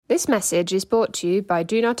This message is brought to you by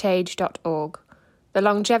DoNotAge.org, the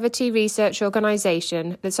longevity research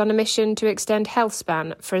organisation that's on a mission to extend health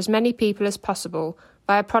span for as many people as possible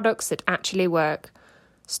via products that actually work.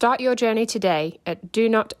 Start your journey today at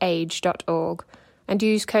DoNotAge.org and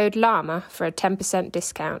use code LLAMA for a 10%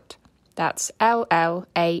 discount. That's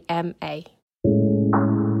LLAMA.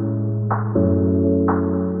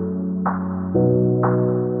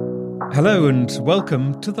 Hello and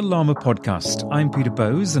welcome to the LLAMA podcast. I'm Peter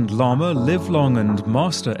Bowes, and LLAMA, Live Long and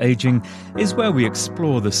Master Aging, is where we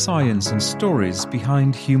explore the science and stories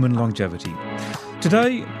behind human longevity.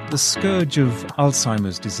 Today, the scourge of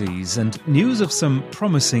Alzheimer's disease and news of some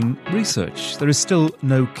promising research. There is still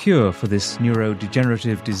no cure for this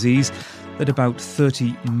neurodegenerative disease that about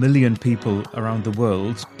 30 million people around the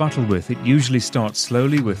world battle with. It usually starts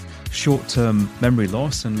slowly with short-term memory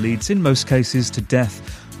loss and leads in most cases to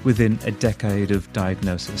death within a decade of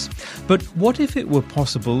diagnosis. But what if it were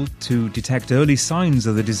possible to detect early signs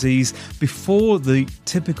of the disease before the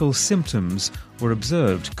typical symptoms were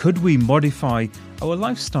observed? Could we modify our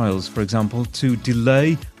lifestyles, for example, to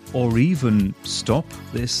delay or even stop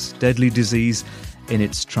this deadly disease in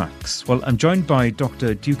its tracks? Well, I'm joined by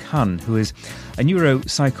Dr. Duke Han, who is a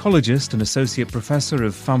neuropsychologist and associate professor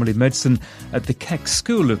of family medicine at the Keck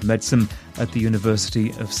School of Medicine at the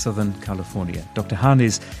University of Southern California. Dr. Han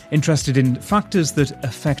is interested in factors that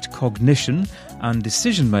affect cognition and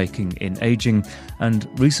decision-making in aging and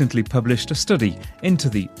recently published a study into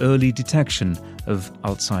the early detection of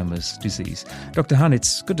Alzheimer's disease. Dr. Han,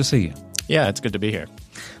 it's good to see you. Yeah, it's good to be here.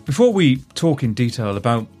 Before we talk in detail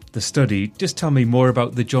about the study, just tell me more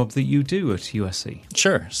about the job that you do at USC.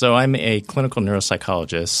 Sure. So I'm a clinical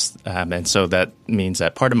neuropsychologist, and so that means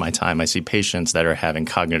that part of my time I see patients that are having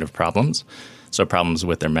cognitive problems, so problems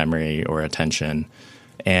with their memory or attention,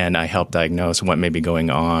 and I help diagnose what may be going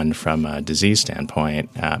on from a disease standpoint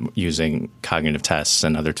using cognitive tests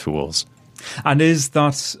and other tools. And is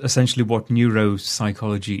that essentially what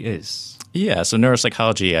neuropsychology is? Yeah, so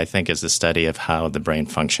neuropsychology, I think, is the study of how the brain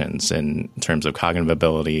functions in terms of cognitive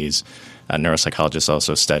abilities. Neuropsychologists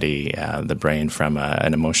also study the brain from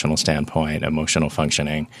an emotional standpoint, emotional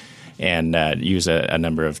functioning, and use a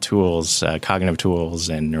number of tools, cognitive tools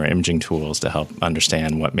and neuroimaging tools to help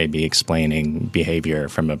understand what may be explaining behavior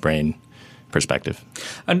from a brain perspective.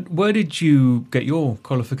 And where did you get your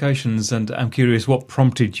qualifications? And I'm curious, what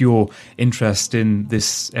prompted your interest in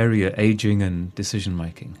this area, aging and decision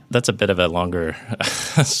making? That's a bit of a longer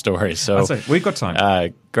story. So we've got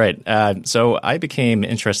time. Great. So I became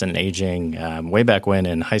interested in aging way back when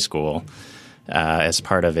in high school as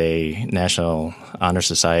part of a National Honor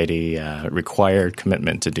Society required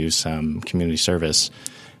commitment to do some community service.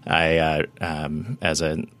 I, as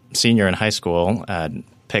a senior in high school,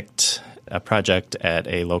 picked a project at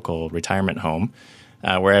a local retirement home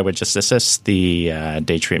where I would just assist the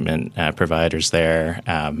day treatment providers there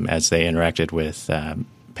as they interacted with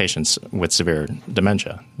patients with severe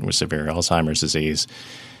dementia, with severe Alzheimer's disease.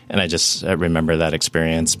 And I just remember that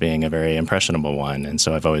experience being a very impressionable one. And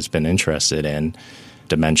so I've always been interested in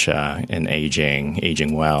dementia and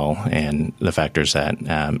aging well, and the factors that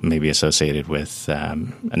may be associated with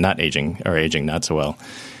not aging or aging not so well.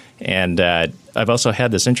 And I've also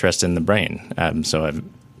had this interest in the brain. So I've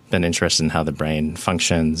been interested in how the brain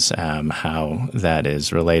functions, how that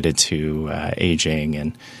is related to aging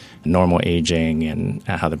and normal aging, and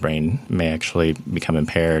how the brain may actually become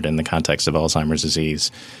impaired in the context of Alzheimer's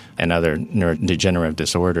disease and other neurodegenerative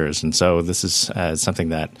disorders. And so this is something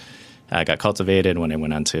that got cultivated when I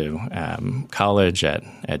went on to college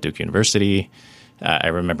at Duke University. I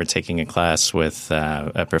remember taking a class with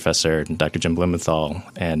a professor, Dr. Jim Blumenthal,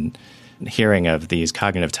 and hearing of these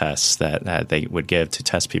cognitive tests that they would give to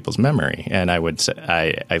test people's memory. And I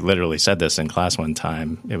literally said this in class one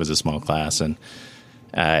time. It was a small class, and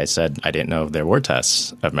I said I didn't know there were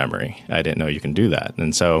tests of memory. I didn't know you can do that.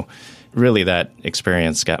 And so really that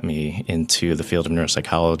experience got me into the field of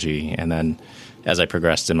neuropsychology. And then as I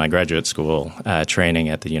progressed in my graduate school training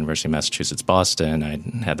at the University of Massachusetts, Boston, I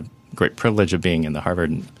had the great privilege of being in the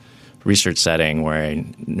Harvard research setting where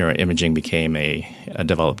neuroimaging became a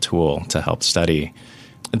developed tool to help study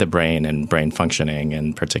the brain and brain functioning,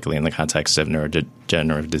 and particularly in the context of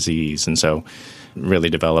neurodegenerative disease. And so really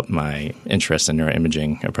developed my interest in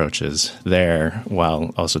neuroimaging approaches there,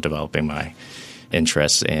 while also developing my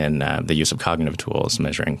interest in the use of cognitive tools,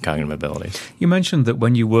 measuring cognitive abilities. You mentioned that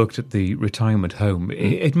when you worked at the retirement home,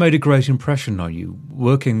 it made a great impression on you,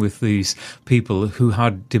 working with these people who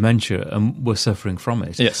had dementia and were suffering from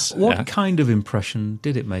it. Yes. What kind of impression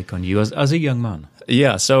did it make on you as a young man?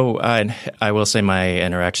 Yeah, so I will say my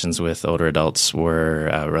interactions with older adults were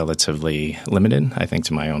relatively limited, I think,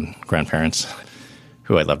 to my own grandparents,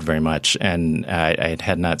 who I loved very much. And I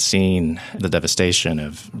had not seen the devastation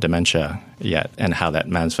of dementia yet and how that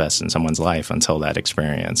manifests in someone's life until that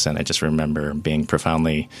experience. And I just remember being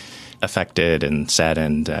profoundly affected and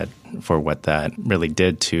saddened for what that really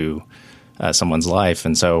did to someone's life.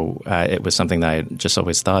 And so it was something that I just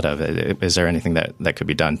always thought of. Is there anything that could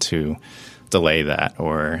be done to delay that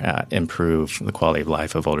or improve the quality of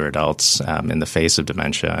life of older adults in the face of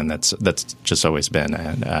dementia? And that's just always been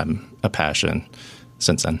a passion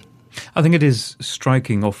since then. I think it is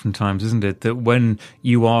striking oftentimes, isn't it, that when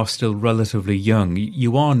you are still relatively young,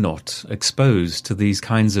 you are not exposed to these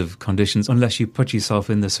kinds of conditions unless you put yourself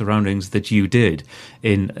in the surroundings that you did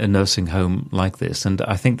in a nursing home like this. And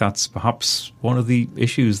I think that's perhaps one of the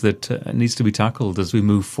issues that needs to be tackled as we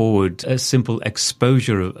move forward, a simple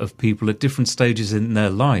exposure of people at different stages in their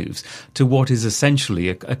lives to what is essentially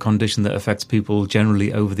a condition that affects people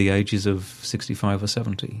generally over the ages of 65 or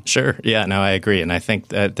 70. Sure. Yeah, no, I agree. And I think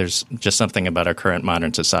that there's just something about our current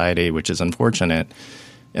modern society, which is unfortunate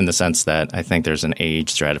in the sense that I think there's an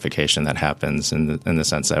age stratification that happens in the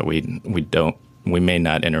sense that we may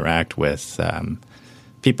not interact with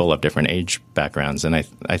people of different age backgrounds. And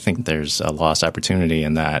I think there's a lost opportunity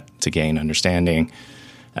in that to gain understanding.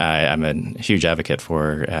 I'm a huge advocate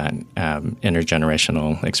for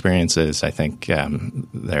intergenerational experiences. I think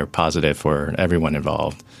they're positive for everyone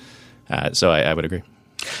involved. So I would agree.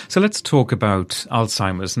 So let's talk about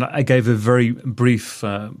Alzheimer's. And I gave a very brief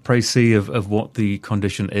précis of what the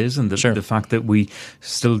condition is and the fact that we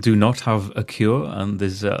still do not have a cure, and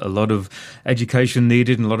there's a lot of education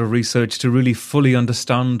needed and a lot of research to really fully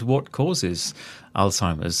understand what causes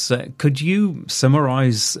Alzheimer's. Could you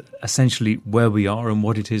summarize essentially where we are and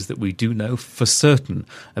what it is that we do know for certain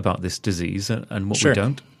about this disease and what we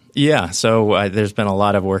don't? Yeah, so there's been a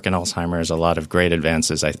lot of work in Alzheimer's, a lot of great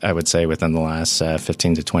advances. I would say within the last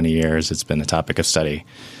 15 to 20 years, it's been a topic of study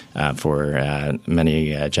for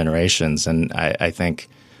many generations. And I think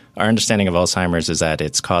our understanding of Alzheimer's is that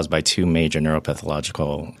it's caused by two major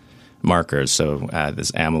neuropathological markers. So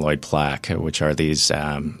this amyloid plaque, which are these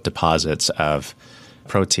deposits of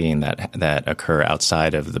protein that occur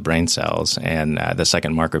outside of the brain cells, and the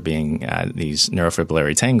second marker being these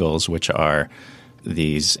neurofibrillary tangles, which are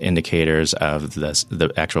these indicators of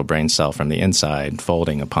the actual brain cell from the inside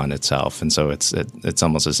folding upon itself. And so it's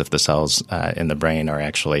almost as if the cells in the brain are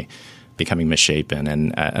actually becoming misshapen.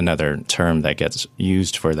 And another term that gets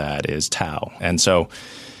used for that is tau. And so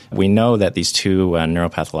we know that these two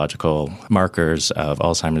neuropathological markers of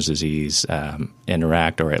Alzheimer's disease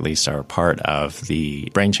interact, or at least are part of the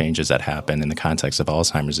brain changes that happen in the context of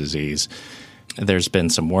Alzheimer's disease. There's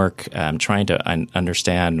been some work trying to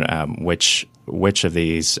understand which of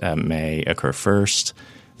these may occur first.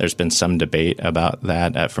 There's been some debate about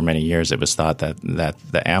that. For many years, it was thought that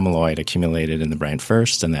the amyloid accumulated in the brain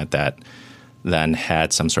first, and that then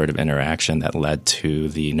had some sort of interaction that led to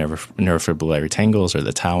the neurofibrillary tangles or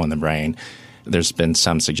the tau in the brain. There's been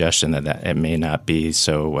some suggestion that it may not be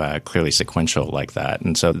so clearly sequential like that,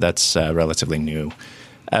 and so that's relatively new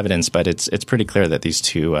evidence, but it's pretty clear that these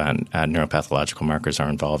two neuropathological markers are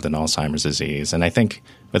involved in Alzheimer's disease. And I think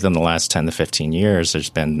within the last 10 to 15 years, there's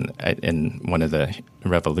been, in one of the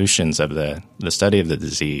revolutions of the study of the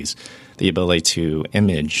disease, the ability to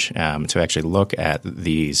image, to actually look at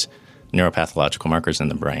these neuropathological markers in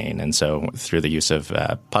the brain. And so through the use of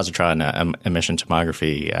positron emission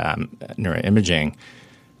tomography neuroimaging,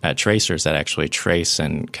 tracers that actually trace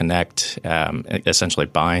and connect, essentially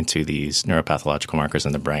bind to these neuropathological markers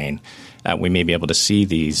in the brain, we may be able to see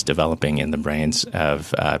these developing in the brains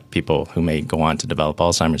of people who may go on to develop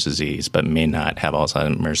Alzheimer's disease but may not have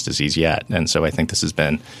Alzheimer's disease yet. And so I think this has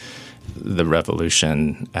been the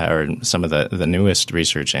revolution, or some of the newest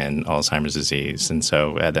research in Alzheimer's disease. And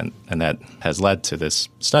so and that has led to this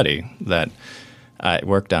study that I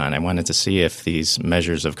worked on. I wanted to see if these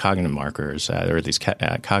measures of cognitive markers or these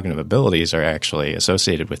cognitive abilities are actually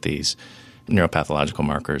associated with these neuropathological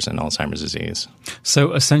markers in Alzheimer's disease.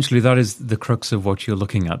 So essentially that is the crux of what you're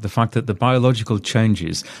looking at, the fact that the biological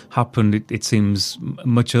changes happen, it seems,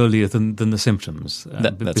 much earlier than the symptoms.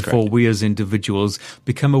 That's before correct. We as individuals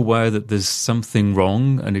become aware that there's something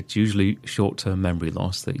wrong, and it's usually short-term memory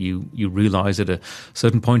loss, that you realise at a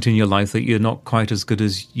certain point in your life that you're not quite as good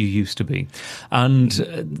as you used to be. And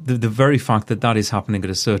the very fact that that is happening at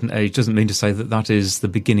a certain age doesn't mean to say that that is the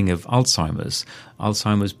beginning of Alzheimer's.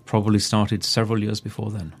 Alzheimer's probably started started several years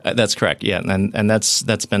before then. That's correct, yeah. And that's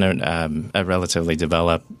been a relatively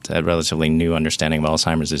new understanding of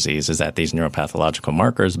Alzheimer's disease, is that these neuropathological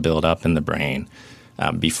markers build up in the brain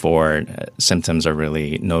before symptoms are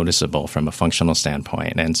really noticeable from a functional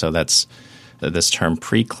standpoint. And so this term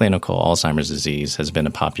preclinical Alzheimer's disease has been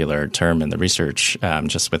a popular term in the research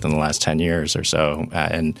just within the last 10 years or so.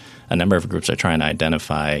 And a number of groups are trying to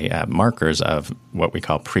identify markers of what we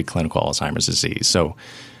call preclinical Alzheimer's disease. So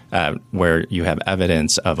where you have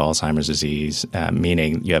evidence of Alzheimer's disease,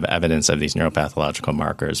 meaning you have evidence of these neuropathological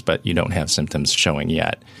markers, but you don't have symptoms showing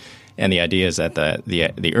yet. And the idea is that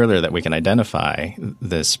the earlier that we can identify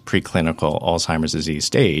this preclinical Alzheimer's disease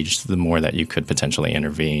stage, the more that you could potentially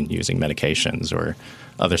intervene using medications or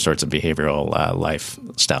other sorts of behavioral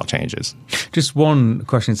lifestyle changes. Just one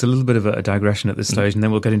question. It's a little bit of a digression at this stage, and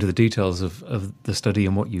then we'll get into the details of the study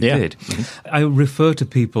and what you did. Mm-hmm. I refer to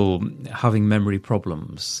people having memory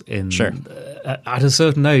problems at a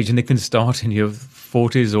certain age, and it can start in your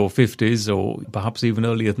 40s or 50s or perhaps even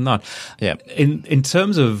earlier than that. Yeah. In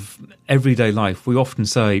terms of everyday life, we often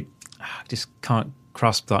say, I just can't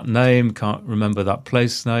grasp that name, can't remember that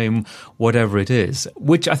place name, whatever it is,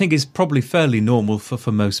 which I think is probably fairly normal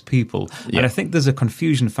for most people. Yeah. And I think there's a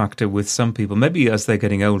confusion factor with some people, maybe as they're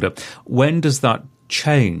getting older. When does that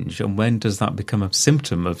change, and when does that become a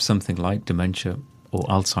symptom of something like dementia or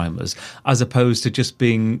Alzheimer's, as opposed to just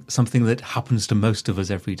being something that happens to most of us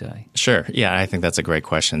every day? Sure. Yeah, I think that's a great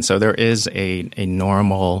question. So there is a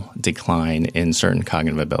normal decline in certain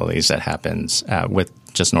cognitive abilities that happens with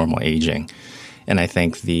just normal aging. And I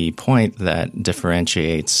think the point that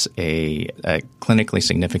differentiates a clinically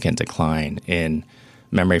significant decline in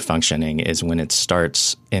memory functioning is when it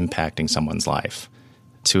starts impacting someone's life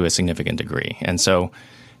to a significant degree. And so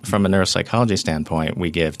from a neuropsychology standpoint, we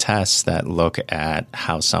give tests that look at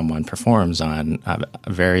how someone performs on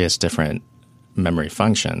various different memory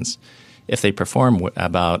functions. If they perform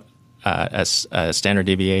about a standard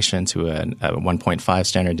deviation to a 1.5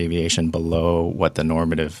 standard deviation below what the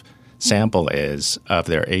normative sample is of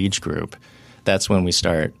their age group, that's when we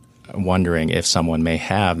start wondering if someone may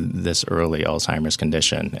have this early Alzheimer's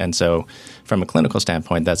condition. And so from a clinical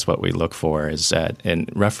standpoint, that's what we look for, is that in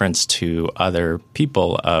reference to other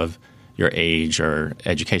people of your age or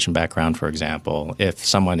education background, for example, if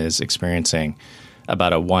someone is experiencing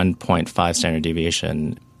about a 1.5 standard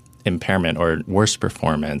deviation impairment or worse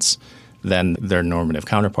performance than their normative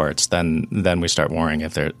counterparts, then we start worrying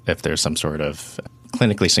if there's some sort of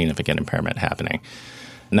clinically significant impairment happening.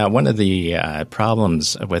 Now, one of the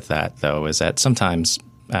problems with that, though, is that sometimes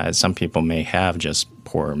some people may have just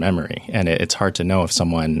poor memory, and it's hard to know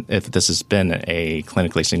if this has been a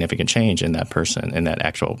clinically significant change in that person, in that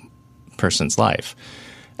actual person's life.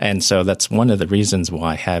 And so that's one of the reasons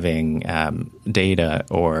why having data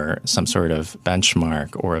or some sort of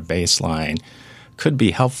benchmark or a baseline could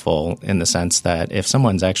be helpful, in the sense that if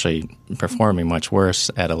someone's actually performing much worse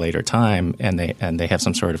at a later time and they have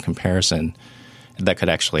some sort of comparison, that could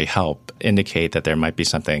actually help indicate that there might be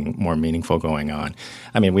something more meaningful going on.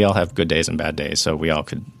 I mean, we all have good days and bad days, so we all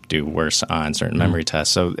could do worse on certain memory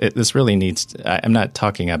tests. So this really needs – I'm not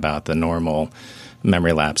talking about the normal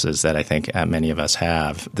memory lapses that I think many of us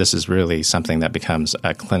have. This is really something that becomes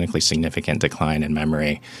a clinically significant decline in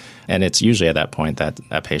memory. And it's usually at that point that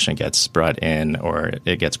a patient gets brought in, or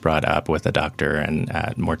it gets brought up with a doctor, and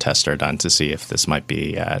more tests are done to see if this might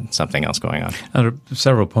be something else going on. And there are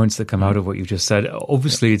several points that come out of what you just said.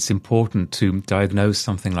 Obviously, it's important to diagnose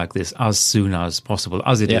something like this as soon as possible,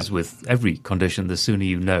 as it is with every condition. The sooner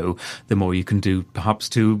you know, the more you can do, perhaps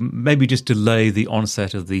to maybe just delay the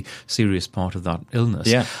onset of the serious part of that illness.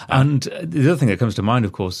 Yeah. And the other thing that comes to mind,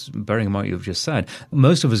 of course, bearing in mind what you've just said,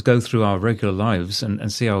 most of us go through our regular lives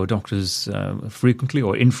and see our doctors frequently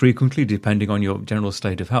or infrequently, depending on your general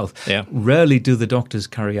state of health. Yeah. Rarely do the doctors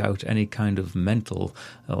carry out any kind of mental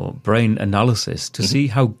or brain analysis to see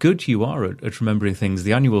how good you are at remembering things.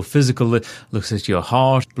 The annual physical looks at your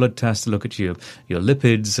heart, blood tests look at your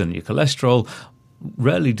lipids and your cholesterol.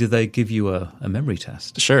 Rarely do they give you a memory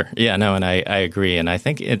test. Sure. Yeah, no, and I agree. And I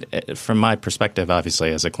think from my perspective,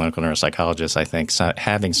 obviously, as a clinical neuropsychologist, I think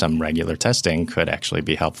having some regular testing could actually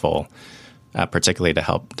be helpful, particularly to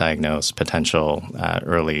help diagnose potential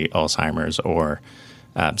early Alzheimer's or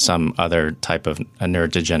some other type of a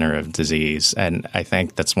neurodegenerative disease. And I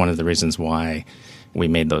think that's one of the reasons why we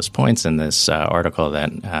made those points in this article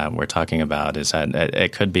that we're talking about, is that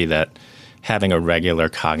it could be that having a regular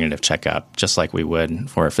cognitive checkup, just like we would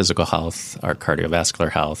for our physical health, our cardiovascular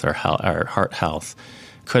health, our heart health,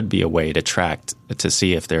 could be a way to track to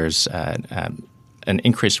see if there's an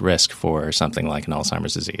increased risk for something like an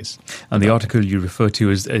Alzheimer's disease. And the article you refer to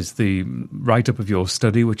is the write-up of your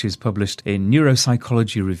study, which is published in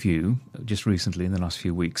Neuropsychology Review just recently in the last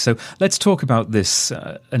few weeks. So let's talk about this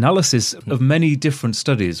analysis of many different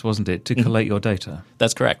studies, wasn't it, to collate your data?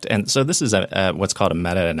 That's correct. And so this is what's called a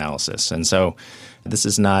meta-analysis. And so this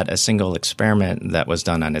is not a single experiment that was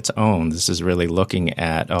done on its own. This is really looking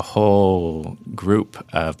at a whole group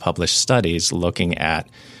of published studies looking at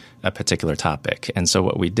a particular topic. And so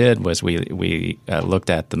what we did was we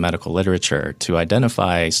looked at the medical literature to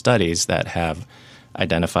identify studies that have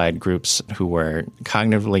identified groups who were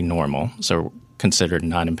cognitively normal, so considered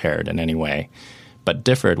non-impaired in any way, but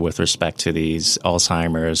differed with respect to these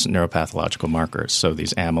Alzheimer's neuropathological markers, so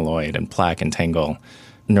these amyloid and plaque and tangle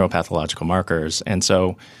neuropathological markers. And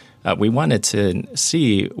so we wanted to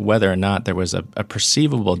see whether or not there was a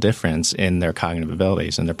perceivable difference in their cognitive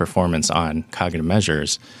abilities and their performance on cognitive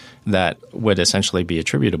measures that would essentially be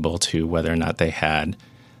attributable to whether or not they had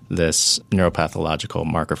this neuropathological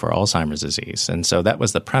marker for Alzheimer's disease. And so that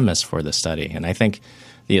was the premise for the study. And I think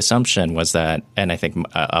the assumption was that, and I think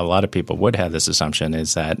a lot of people would have this assumption,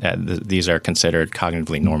 is that these are considered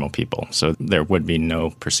cognitively normal people. So there would be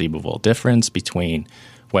no perceivable difference between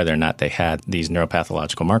whether or not they had these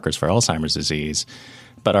neuropathological markers for Alzheimer's disease.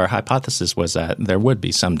 But our hypothesis was that there would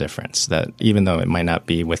be some difference, that even though it might not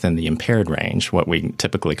be within the impaired range, what we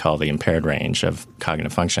typically call the impaired range of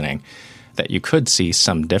cognitive functioning, that you could see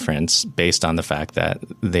some difference based on the fact that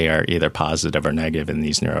they are either positive or negative in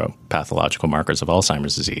these neuropathological markers of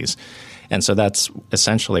Alzheimer's disease. And so that's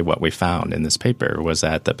essentially what we found in this paper, was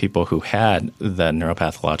that the people who had the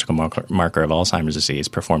neuropathological marker of Alzheimer's disease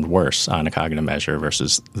performed worse on a cognitive measure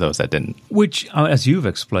versus those that didn't. Which, as you've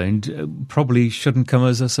explained, probably shouldn't come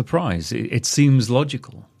as a surprise. It seems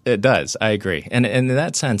logical. It does. I agree. And in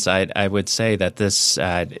that sense, I would say that this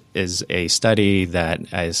is a study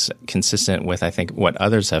that is consistent with, I think, what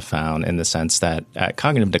others have found, in the sense that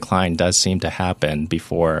cognitive decline does seem to happen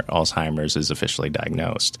before Alzheimer's is officially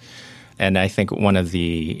diagnosed. And I think one of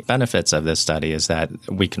the benefits of this study is that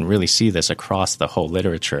we can really see this across the whole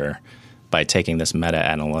literature by taking this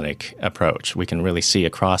meta-analytic approach. We can really see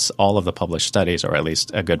across all of the published studies, or at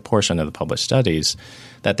least a good portion of the published studies,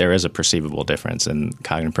 that there is a perceivable difference in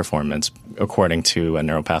cognitive performance according to a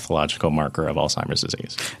neuropathological marker of Alzheimer's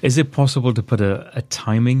disease. Is it possible to put a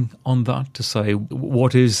timing on that, to say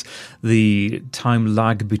what is the time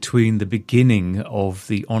lag between the beginning of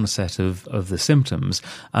the onset of the symptoms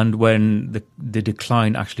and when the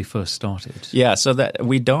decline actually first started? Yeah, so that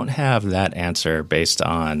we don't have that answer based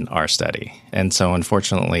on our study. And so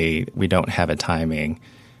unfortunately, we don't have a timing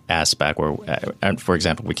aspect where, for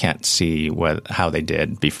example, we can't see how they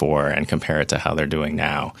did before and compare it to how they're doing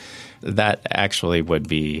now. That actually would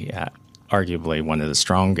be arguably one of the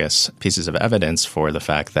strongest pieces of evidence for the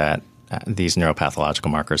fact that these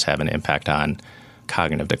neuropathological markers have an impact on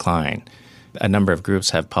cognitive decline. A number of groups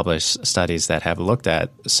have published studies that have looked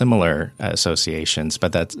at similar associations,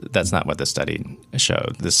 but that's not what the study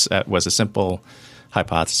showed. This was a simple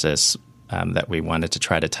hypothesis that we wanted to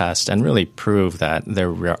try to test and really prove that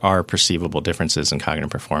there are perceivable differences in cognitive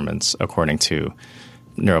performance according to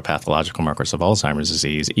neuropathological markers of Alzheimer's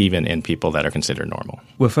disease, even in people that are considered normal.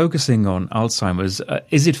 We're focusing on Alzheimer's.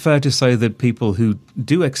 Is it fair to say that people who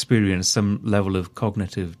do experience some level of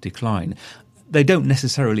cognitive decline, they don't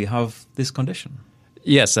necessarily have this condition?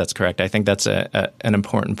 Yes, that's correct. I think that's an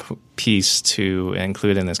important piece to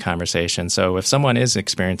include in this conversation. So if someone is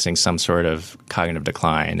experiencing some sort of cognitive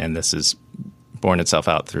decline, and this is borne itself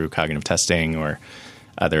out through cognitive testing or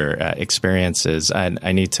other experiences,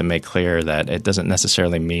 I need to make clear that it doesn't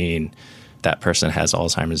necessarily mean that person has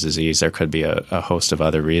Alzheimer's disease. There could be a host of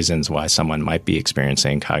other reasons why someone might be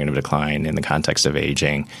experiencing cognitive decline in the context of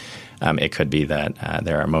aging. It could be that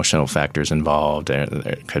there are emotional factors involved.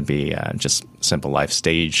 There could be just simple life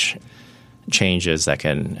stage changes that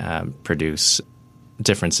can produce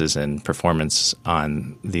differences in performance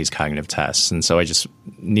on these cognitive tests. And so I just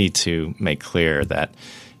need to make clear that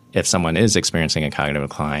if someone is experiencing a cognitive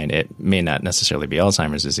decline, it may not necessarily be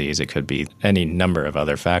Alzheimer's disease. It could be any number of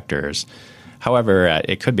other factors. However,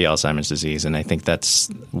 it could be Alzheimer's disease, and I think that's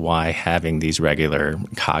why having these regular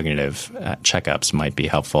cognitive checkups might be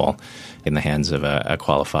helpful in the hands of a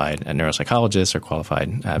qualified neuropsychologist or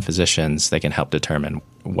qualified physicians, they can help determine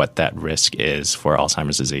what that risk is for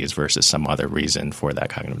Alzheimer's disease versus some other reason for that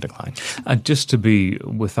cognitive decline. And just to be,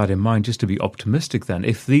 with that in mind, just to be optimistic then,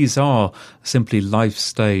 if these are simply life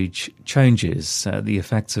stage changes, the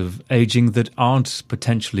effects of aging that aren't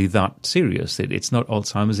potentially that serious, it's not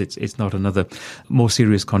Alzheimer's, it's not another more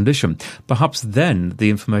serious condition, perhaps then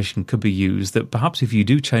the information could be used that perhaps if you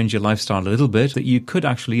do change your lifestyle a little bit, that you could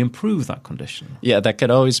actually improve that condition. Yeah, that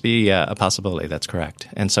could always be a possibility. That's correct.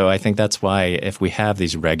 And so I think that's why if we have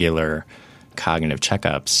these regular cognitive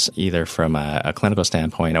checkups, either from a clinical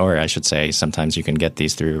standpoint, or I should say sometimes you can get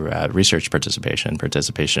these through research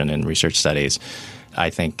participation in research studies, I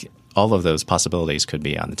think all of those possibilities could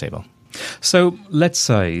be on the table. So let's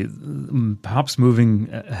say, perhaps moving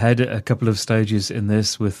ahead a couple of stages in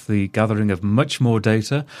this with the gathering of much more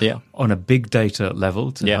data on a big data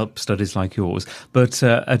level to help studies like yours, but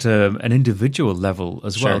at an individual level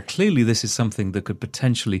as well. Clearly, this is something that could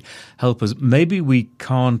potentially help us. Maybe we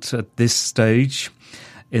can't at this stage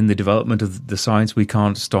in the development of the science, we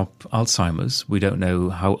can't stop Alzheimer's. We don't know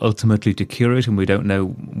how ultimately to cure it, and we don't know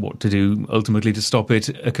what to do ultimately to stop it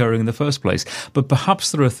occurring in the first place. But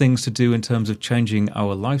perhaps there are things to do in terms of changing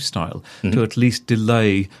our lifestyle to at least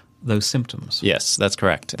delay those symptoms. Yes, that's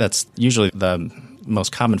correct. That's usually the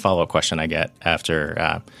most common follow-up question I get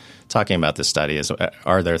after talking about this study is,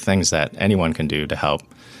 are there things that anyone can do to help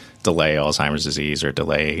delay Alzheimer's disease or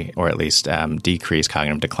delay or at least decrease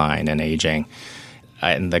cognitive decline and aging?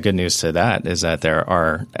 And the good news to that is that there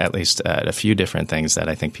are at least a few different things that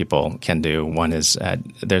I think people can do. One is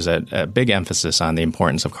there's a big emphasis on the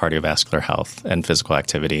importance of cardiovascular health and physical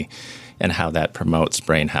activity and how that promotes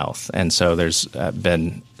brain health. And so there's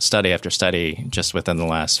been study after study just within the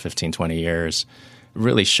last 15, 20 years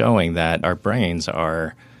really showing that our brains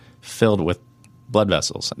are filled with blood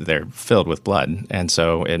vessels. They're filled with blood. And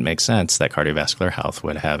so it makes sense that cardiovascular health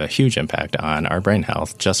would have a huge impact on our brain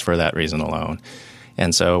health just for that reason alone.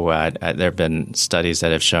 And so there have been studies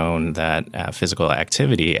that have shown that physical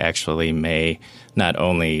activity actually may not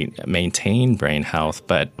only maintain brain health,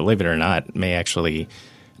 but believe it or not, may actually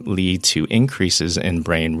lead to increases in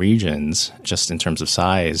brain regions just in terms of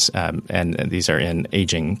size. And these are in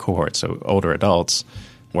aging cohorts, so older adults,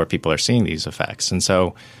 where people are seeing these effects. And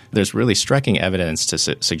so there's really striking evidence to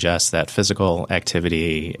suggest that physical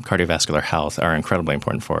activity, cardiovascular health are incredibly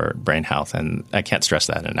important for brain health. And I can't stress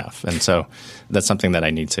that enough. And so that's something that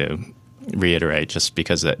I need to reiterate just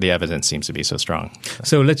because the evidence seems to be so strong.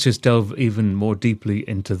 So let's just delve even more deeply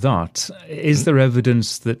into that. Is there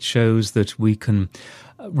evidence that shows that we can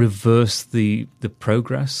reverse the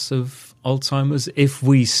progress of Alzheimer's if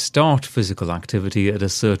we start physical activity at a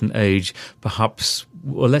certain age, perhaps,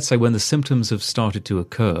 well, let's say when the symptoms have started to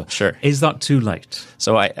occur? Sure. Is that too late?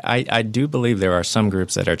 So I do believe there are some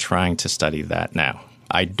groups that are trying to study that now.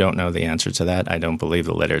 I don't know the answer to that. I don't believe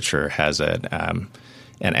the literature has an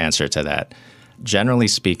answer to that. Generally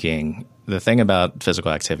speaking, the thing about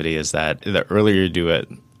physical activity is that the earlier you do it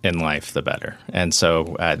in life, the better. And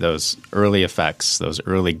so those early effects, those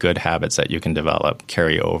early good habits that you can develop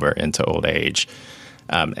carry over into old age.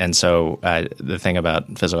 And so the thing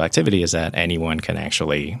about physical activity is that anyone can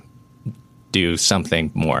actually do something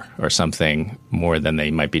more or something more than they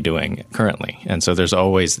might be doing currently. And so there's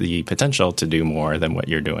always the potential to do more than what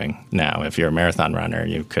you're doing now. If you're a marathon runner,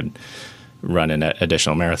 you could run an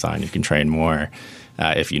additional marathon. You can train more.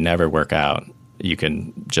 If you never work out, you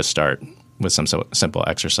can just start with some simple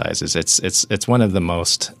exercises. It's one of the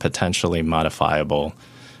most potentially modifiable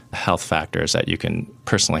health factors that you can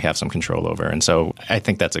personally have some control over. And so I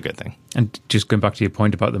think that's a good thing. And just going back to your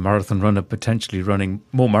point about the marathon runner potentially running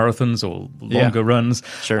more marathons or longer runs,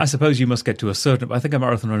 sure. I suppose you must get to a certain... I think a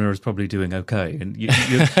marathon runner is probably doing okay. And you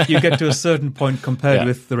get to a certain point compared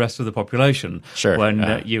with the rest of the population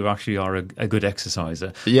when you actually are a good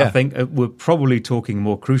exerciser. Yeah. I think we're probably talking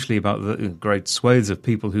more crucially about the great swathes of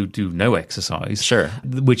people who do no exercise,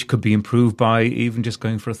 which could be improved by even just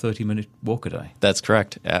going for a 30-minute walk a day. That's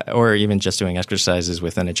correct. Or even just doing exercises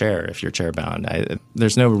within a chair if you're chair bound.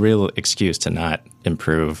 There's no real excuse to not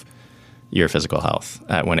improve your physical health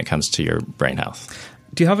when it comes to your brain health.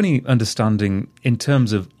 Do you have any understanding in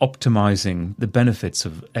terms of optimizing the benefits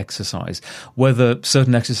of exercise, whether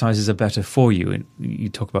certain exercises are better for you? And you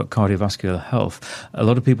talk about cardiovascular health. A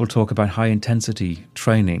lot of people talk about high-intensity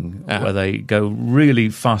training, where they go really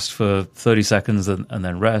fast for 30 seconds and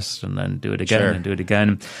then rest and then do it again and do it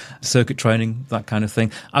again. Circuit training, that kind of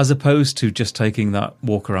thing, as opposed to just taking that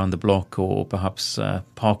walk around the block or perhaps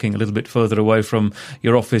parking a little bit further away from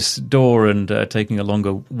your office door and taking a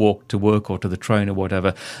longer walk to work or to the train or whatever.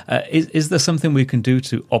 whatever. Is there something we can do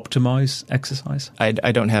to optimize exercise? I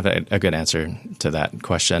don't have a good answer to that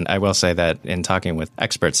question. I will say that in talking with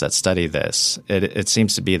experts that study this, it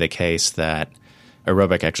seems to be the case that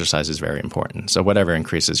aerobic exercise is very important. So whatever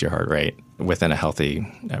increases your heart rate within a healthy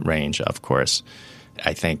range, of course,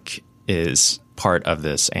 I think is part of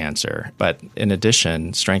this answer. But in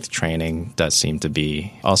addition, strength training does seem to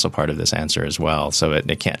be also part of this answer as well. So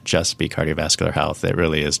it can't just be cardiovascular health. It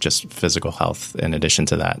really is just physical health in addition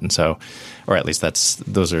to that. And so, or at least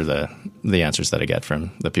those are the answers that I get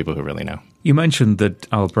from the people who really know. You mentioned that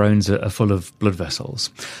our brains are full of blood vessels.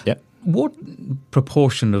 Yep. What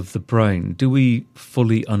proportion of the brain do we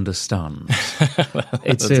fully understand?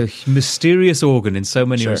 It's a mysterious organ in so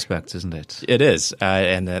many respects, isn't it? It is,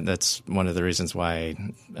 and that's one of the reasons why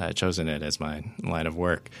I've chosen it as my line of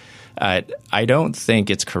work. I don't think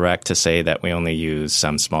it's correct to say that we only use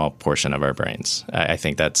some small portion of our brains. I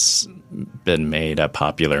think that's been made a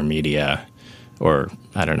popular media, or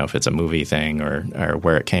I don't know if it's a movie thing or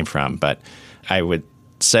where it came from, but I would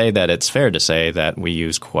say that it's fair to say that we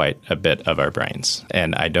use quite a bit of our brains.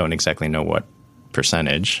 And I don't exactly know what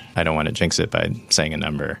percentage. I don't want to jinx it by saying a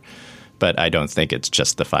number, but I don't think it's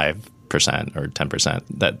just the 5% or 10%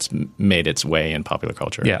 that's made its way in popular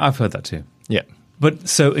culture. Yeah, I've heard that too. Yeah. But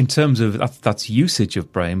so in terms of that's usage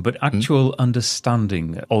of brain, but actual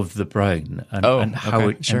understanding of the brain and how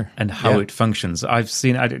it functions. I've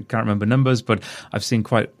seen, I can't remember numbers, but I've seen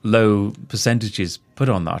quite low percentages put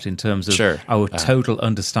on that in terms of our total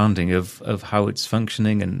understanding of how it's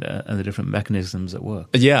functioning and the different mechanisms at work.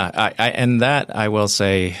 Yeah, and that I will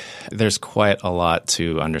say there's quite a lot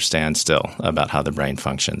to understand still about how the brain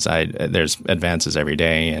functions. There's advances every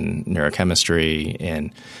day in neurochemistry,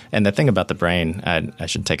 and the thing about the brain, I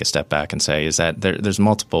should take a step back and say, is that there's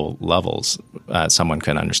multiple levels someone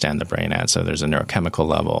can understand the brain at. So there's a neurochemical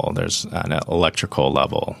level, there's an electrical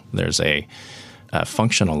level, there's a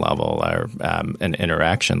functional level, or an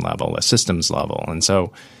interaction level, a systems level. And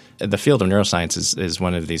so the field of neuroscience is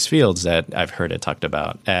one of these fields that I've heard it talked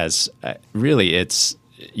about as really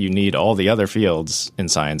you need all the other fields in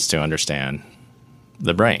science to understand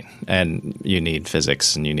the brain. And you need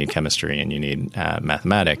physics, and you need chemistry, and you need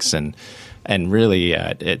mathematics. And really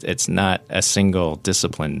it's not a single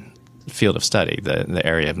discipline field of study, the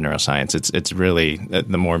area of neuroscience. It's really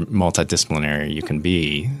the more multidisciplinary you can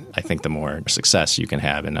be, I think the more success you can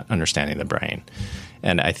have in understanding the brain.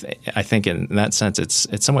 And I think in that sense it's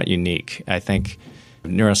somewhat unique. I think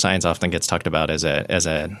neuroscience often gets talked about as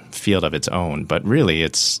a field of its own, but really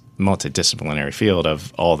it's a multidisciplinary field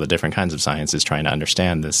of all the different kinds of sciences trying to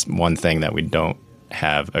understand this one thing that we don't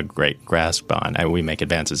have a great grasp on. We make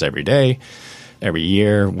advances every day. Every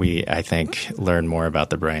year, we, I think, learn more about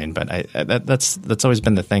the brain. But that's always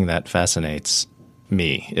been the thing that fascinates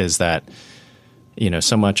me, is that,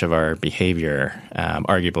 so much of our behavior,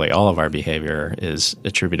 arguably all of our behavior, is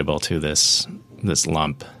attributable to this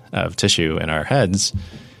lump of tissue in our heads,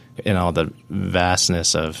 in all the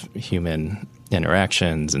vastness of human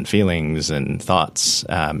interactions and feelings and thoughts,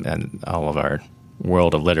 and all of our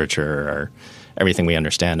world of literature, or everything we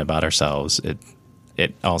understand about ourselves.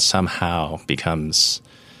 It all somehow becomes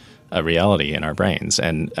a reality in our brains.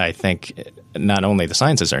 And I think not only the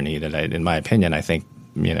sciences are needed, in my opinion, I think,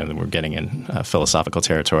 we're getting in philosophical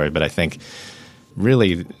territory, but I think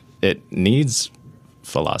really it needs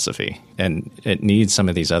philosophy, and it needs some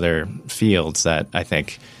of these other fields that I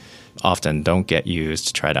think often don't get used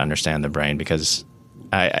to try to understand the brain, because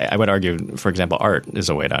I would argue, for example, art is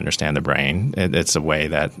a way to understand the brain. It's a way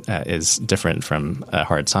that is different from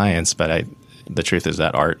hard science, but the truth is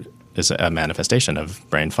that art is a manifestation of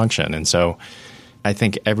brain function. And so I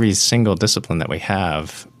think every single discipline that we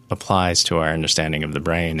have applies to our understanding of the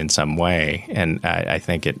brain in some way. And I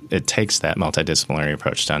think it takes that multidisciplinary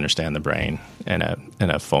approach to understand the brain in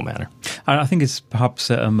a full manner. And I think it's perhaps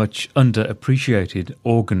a much underappreciated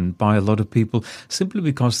organ by a lot of people, simply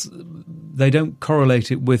because they don't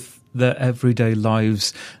correlate it with their everyday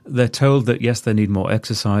lives. They're told that, yes, they need more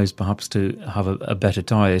exercise, perhaps to have a better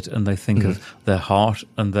diet, and they think of their heart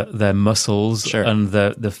and their muscles and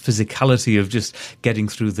the physicality of just getting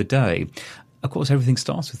through the day. Of course, everything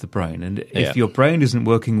starts with the brain. And if your brain isn't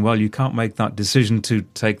working well, you can't make that decision to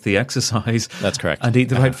take the exercise. That's correct. And eat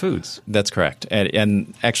the right foods. That's correct.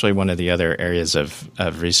 And actually, one of the other areas of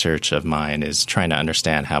research of mine is trying to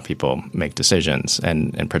understand how people make decisions,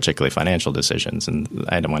 and particularly financial decisions. And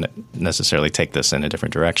I don't want to necessarily take this in a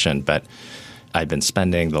different direction, but I've been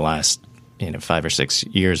spending the last 5 or 6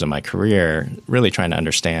 years of my career really trying to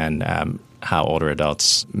understand how older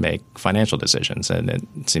adults make financial decisions. And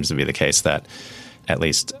it seems to be the case that at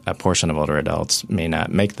least a portion of older adults may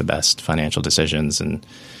not make the best financial decisions, and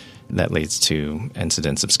that leads to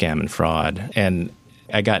incidents of scam and fraud. And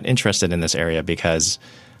I got interested in this area because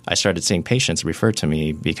I started seeing patients refer to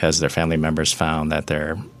me because their family members found that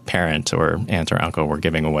their parent or aunt or uncle were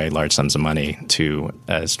giving away large sums of money to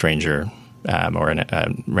a stranger or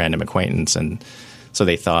a random acquaintance. And so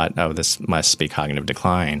they thought, oh, this must be cognitive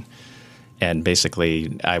decline. And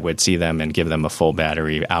basically, I would see them and give them a full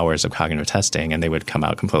battery, hours of cognitive testing, and they would come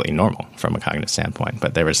out completely normal from a cognitive standpoint.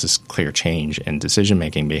 But there was this clear change in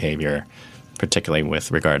decision-making behavior, particularly with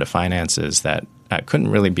regard to finances, that couldn't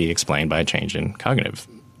really be explained by a change in cognitive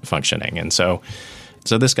functioning. And so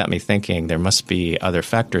this got me thinking there must be other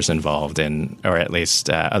factors involved in, or at least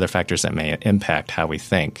other factors that may impact how we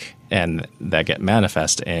think and that get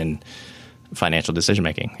manifest in financial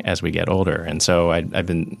decision-making as we get older. And so I've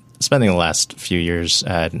been spending the last few years,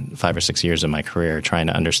 5 or 6 years of my career, trying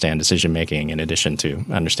to understand decision-making in addition to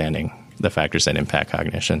understanding the factors that impact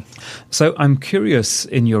cognition. So I'm curious,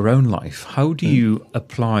 in your own life, how do you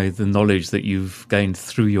apply the knowledge that you've gained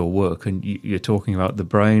through your work? And you're talking about the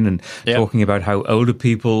brain and talking about how older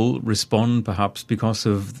people respond, perhaps because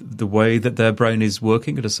of the way that their brain is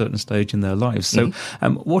working at a certain stage in their lives. So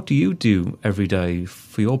what do you do every day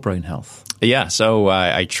for your brain health? Yeah, so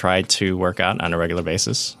I try to work out on a regular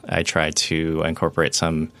basis. I try to incorporate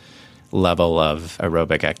some level of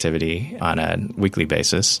aerobic activity on a weekly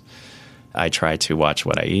basis. I try to watch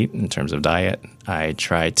what I eat in terms of diet. I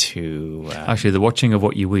try to... Actually, the watching of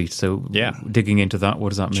what you eat, so digging into that, what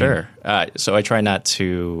does that mean? Sure. So I try not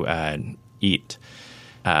to eat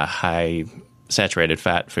high saturated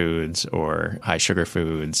fat foods or high sugar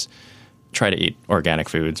foods. Try to eat organic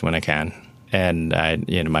foods when I can. And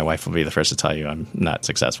my wife will be the first to tell you I'm not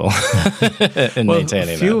successful in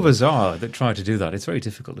maintaining that. Few of us are that try to do that. It's very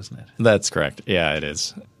difficult, isn't it? That's correct. Yeah, it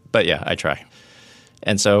is. But yeah, I try.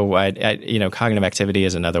 And so, cognitive activity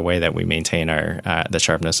is another way that we maintain the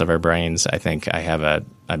sharpness of our brains. I think I've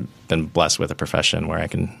been blessed with a profession where I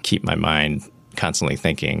can keep my mind constantly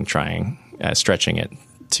thinking, trying, stretching it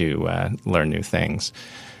to learn new things.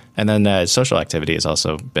 And then social activity has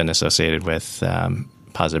also been associated with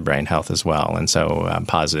positive brain health as well. And so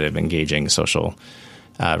positive, engaging social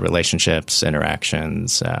relationships,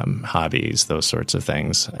 interactions, hobbies, those sorts of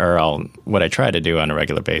things are all what I try to do on a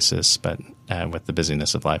regular basis, but with the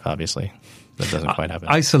busyness of life, obviously, that doesn't quite happen.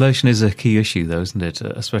 Isolation is a key issue, though, isn't it?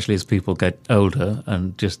 Especially as people get older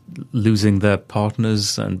and just losing their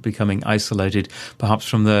partners and becoming isolated, perhaps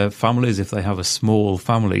from their families. If they have a small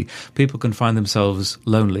family, people can find themselves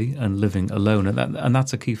lonely and living alone, and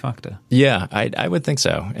that's a key factor. Yeah, I would think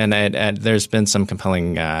so. And there's been some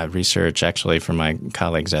compelling research, actually, from my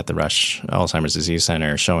colleagues at the Rush Alzheimer's Disease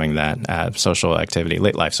Center showing that social activity,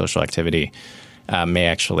 late life social activity, may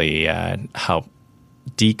actually help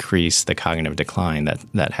decrease the cognitive decline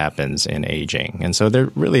that happens in aging. And so there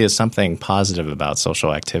really is something positive about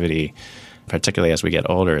social activity, particularly as we get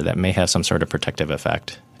older, that may have some sort of protective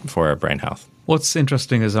effect for our brain health. What's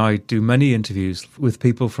interesting is I do many interviews with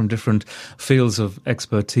people from different fields of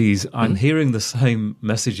expertise. I'm hearing the same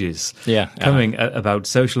messages coming about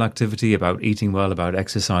social activity, about eating well, about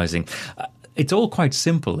exercising. It's all quite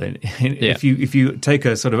simple. If you take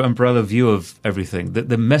a sort of umbrella view of everything,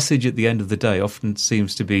 the message at the end of the day often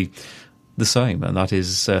seems to be the same, and that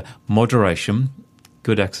is moderation,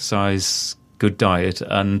 good exercise, good diet,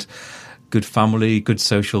 and good family, good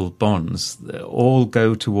social bonds all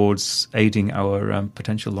go towards aiding our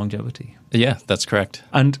potential longevity. Yeah, that's correct.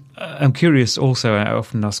 And I'm curious also, I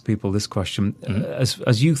often ask people this question,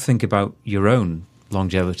 as you think about your own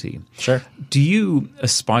longevity. Sure. Do you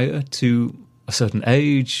aspire to a certain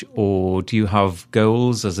age, or do you have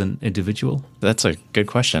goals as an individual? That's a good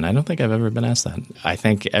question. I don't think I've ever been asked that. I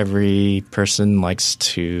think every person likes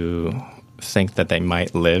to think that they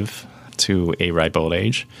might live to a ripe old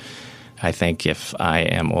age. I think if I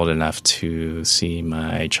am old enough to see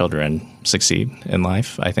my children succeed in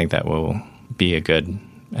life, I think that will be a good,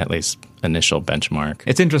 at least, initial benchmark.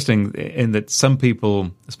 It's interesting in that some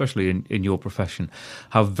people, especially in your profession,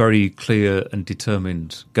 have very clear and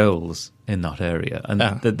determined goals in that area, and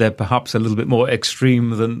that they're perhaps a little bit more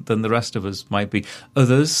extreme than the rest of us might be.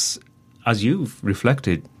 Others, as you've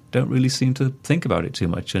reflected, don't really seem to think about it too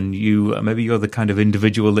much, and maybe you're the kind of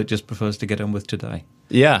individual that just prefers to get on with today.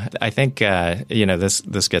 Yeah, I think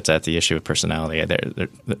this gets at the issue of personality. The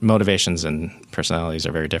motivations and personalities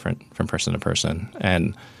are very different from person to person,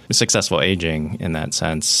 and successful aging, in that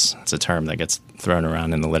sense, it's a term that gets thrown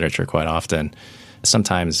around in the literature quite often.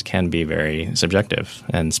 Sometimes can be very subjective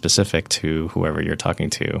and specific to whoever you're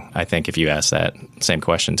talking to. I think if you ask that same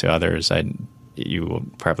question to others, I you will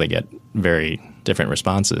probably get very different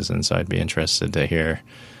responses. And so I'd be interested to hear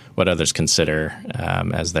what others consider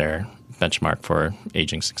as their benchmark for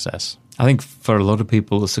aging success. I think for a lot of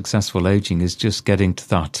people, successful aging is just getting to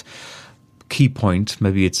that key point.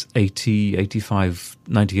 Maybe it's 80, 85,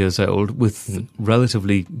 90 years old with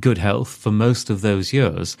relatively good health for most of those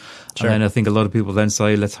years. Sure. And then I think a lot of people then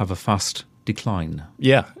say, let's have a fast decline.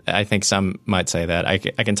 Yeah, I think some might say that. I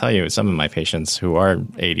can tell you some of my patients who are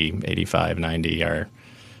 80, 85, 90 are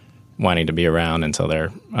wanting to be around until they're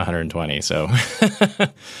 120. So,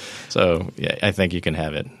 yeah, I think you can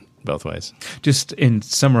have it both ways. Just in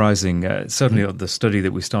summarising, certainly the study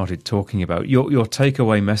that we started talking about, your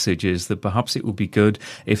takeaway message is that perhaps it would be good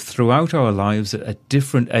if throughout our lives at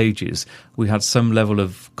different ages we had some level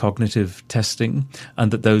of cognitive testing,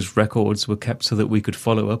 and that those records were kept so that we could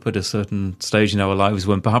follow up at a certain stage in our lives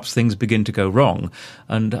when perhaps things begin to go wrong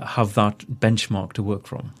and have that benchmark to work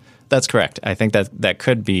from. That's correct. I think that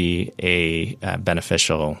could be a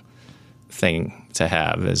beneficial thing to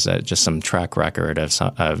have, is just some track record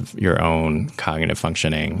of your own cognitive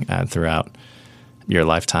functioning throughout your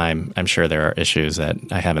lifetime. I'm sure there are issues that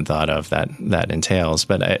I haven't thought of that entails,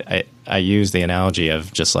 but I use the analogy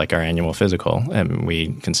of just like our annual physical, and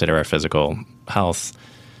we consider our physical health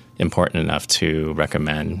important enough to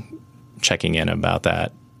recommend checking in about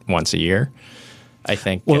that once a year. I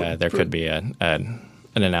think there could be an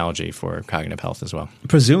analogy for cognitive health as well.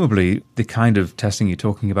 Presumably, the kind of testing you're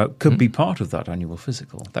talking about could be part of that annual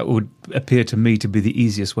physical. That would appear to me to be the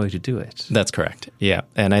easiest way to do it. That's correct, yeah.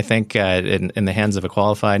 And I think in the hands of a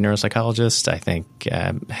qualified neuropsychologist, I think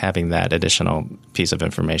having that additional piece of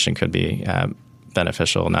information could be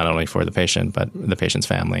beneficial not only for the patient, but the patient's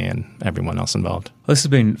family and everyone else involved. This has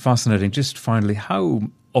been fascinating. Just finally, how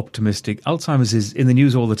optimistic? Alzheimer's is in the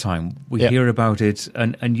news all the time. We hear about it,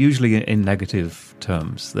 and usually in negative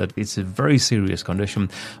terms, that it's a very serious condition.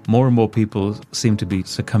 More and more people seem to be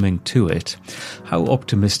succumbing to it. How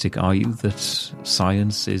optimistic are you that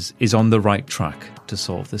science is on the right track to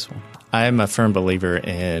solve this one? I am a firm believer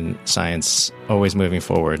in science always moving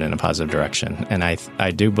forward in a positive direction. And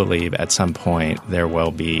I do believe at some point there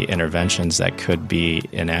will be interventions that could be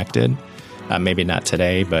enacted. Maybe not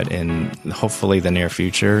today, but in hopefully the near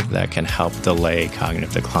future, that can help delay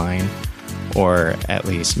cognitive decline or at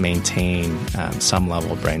least maintain some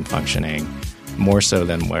level of brain functioning, more so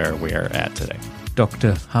than where we are at today.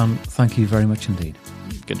 Dr. Hahn, thank you very much indeed.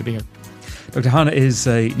 Good to be here. Dr. Hahn is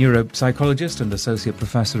a neuropsychologist and associate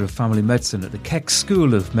professor of family medicine at the Keck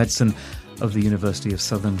School of Medicine of the University of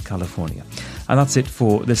Southern California. And that's it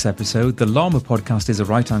for this episode. The Llama Podcast is a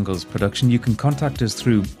Right Angles production. You can contact us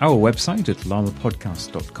through our website at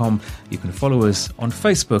llama-podcast.com. You can follow us on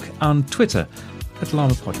Facebook and Twitter at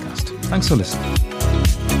Llama Podcast. Thanks for listening.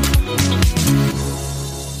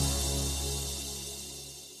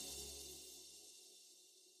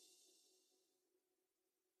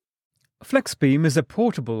 FlexBeam is a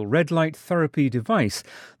portable red light therapy device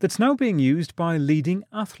that's now being used by leading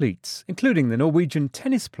athletes, including the Norwegian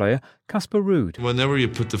tennis player Casper Ruud. Whenever you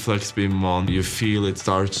put the FlexBeam on, you feel it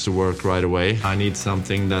starts to work right away. I need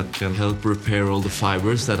something that can help repair all the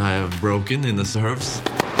fibers that I have broken in the nerves.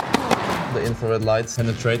 The infrared lights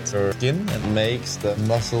penetrate your skin and makes the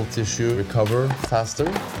muscle tissue recover faster.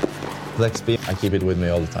 FlexBeam, I keep it with me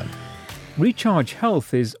all the time. Recharge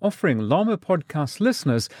Health is offering Llama Podcast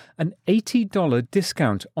listeners an $80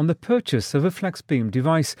 discount on the purchase of a FlexBeam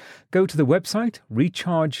device. Go to the website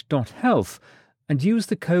recharge.health and use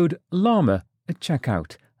the code LLAMA at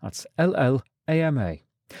checkout. That's LLAMA.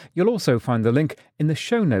 You'll also find the link in the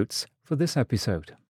show notes for this episode.